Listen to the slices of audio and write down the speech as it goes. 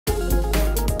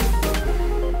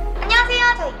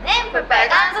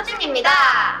볼빨간사춘기입니다.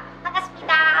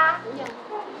 반갑습니다.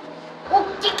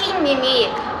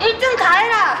 끼끼님이 1등 다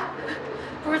해라.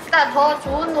 불사 더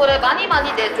좋은 노래 많이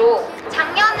내줘.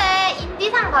 작년에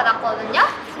인디상 받았거든요.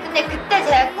 근데 그때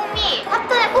제 꿈이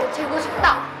탑10에 꼭 들고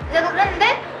싶다. 내가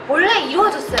그랬는데 원래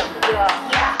이루어졌어요. 이야.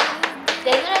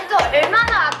 내년엔 또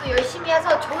얼마나 또 열심히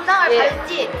해서 좋은 상을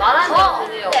받을지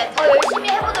더 열심히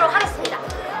해보도록 하겠습니다.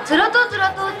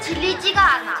 들어도 질리지가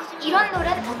않아. 이런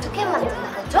노래는 어떻게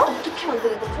만드는 거죠? 어떻게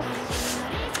만드는 거죠?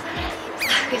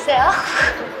 글쎄요.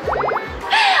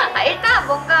 일단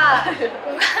뭔가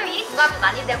공감이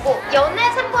많이 되고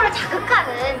연애 세포를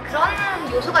자극하는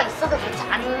그런 요소가 있어서 그렇지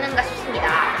않는가 싶습니다.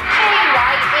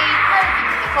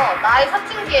 KYA8님께서 나의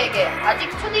사춘기에게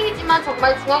아직 초딩이지만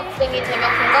정말 중학생이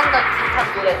되면 공감 갈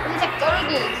듯한 노래 흰색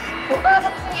쩔기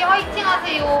볼빨간사춘기 화이팅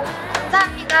하세요.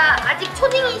 감사합니다. 아직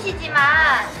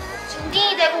초딩이시지만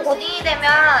중딩이 되고 고딩이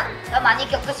되면 더 많이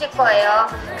겪으실 거예요.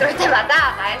 그럴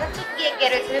때마다 나의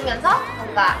사춘기에게를 들으면서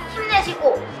뭔가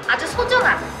힘내시고 아주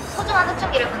소중한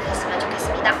사춘기를 보내셨으면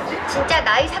좋겠습니다. 진짜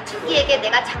나의 사춘기에게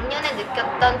내가 작년에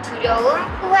느꼈던 두려움,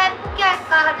 후회,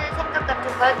 포기할까 하는 생각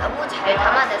같은 걸 너무 잘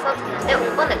담아내서 듣는데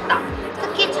울 뻔했다.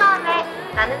 특히 처음에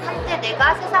나는 한때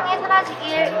내가 세상에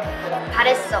사라지길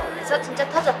바랬어. 그래서 진짜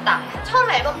터졌다. 처음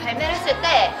앨범 발매를 했을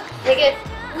때 되게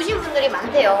우신 분들이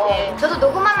많대요. 네. 저도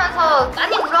녹음하면서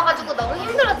많이 울어가지고 너무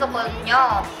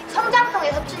힘들었었거든요.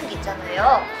 성장통의 사춘기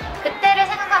있잖아요. 그때를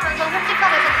생각하면서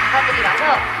솔직하게 받아들이라서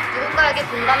누군가에게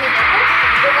공감이 되고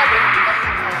위로가 되는 것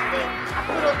같아요.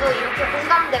 앞으로도 이렇게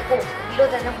공감되고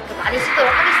위로되는 곡을 많이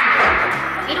쓰도록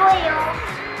하겠습니다. 위로해요.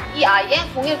 이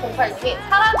아이의 0108님이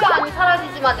사라져 아니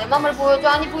사라지지마 내 맘을 보여줘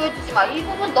아니 보여주지마 이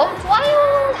부분 너무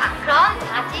좋아요. 자 그럼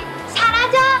다 같이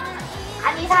사라져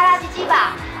아니 사라지지마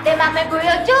내 맘을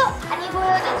보여줘 아니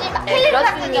보여주지마. 네,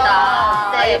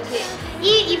 그렇습니다. 네.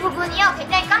 이 부분이요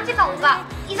굉장히 깜찍한 뭔가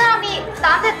이 사람이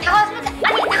나한테 다가왔으면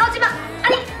아니 다가오지마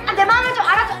아니 내 마음을 좀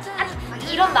알아줘 아니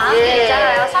이런 마음들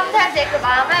있잖아요. sometimes 그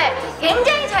마음을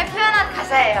굉장히 잘 표현한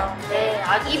가사예요. 네,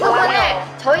 아주 이 부분을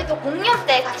저희도 공연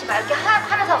때 같이 막 이렇게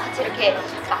하면서 같이 이렇게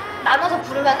막 나눠서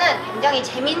부르면은 굉장히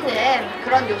재밌는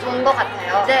그런 요소인 것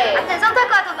같아요. 네. 하여튼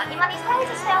썬탈과도 많이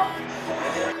사랑해주세요.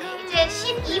 이제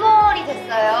 12월이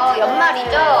됐어요.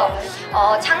 연말이죠.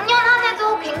 작년 한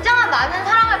해도 굉장한 많은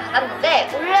사랑을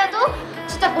받았는데 올해도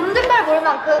진짜 몸둘바를 모를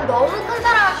만큼 너무 큰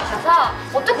사랑을 주셔서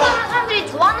어떻게 하면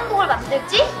사람들이 좋아하는 곡을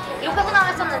만들지? 이렇게 생각을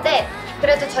했었는데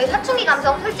그래도 저희 사춘기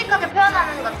감성 솔직하게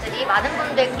표현하는 것들이 많은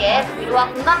분들께 위로와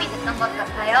공감이 됐던 것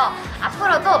같아요.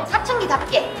 앞으로도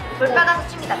사춘기답게 볼빨간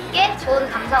사춘기답게 좋은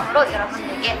감성으로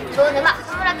여러분들께 좋은 음악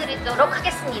선물해드리도록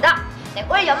하겠습니다. 네,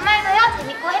 올 연말도요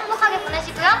재밌고 행복하게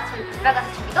보내시고요. 저희 볼빨간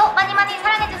사춘기도 많이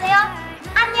사랑해주세요.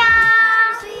 안녕!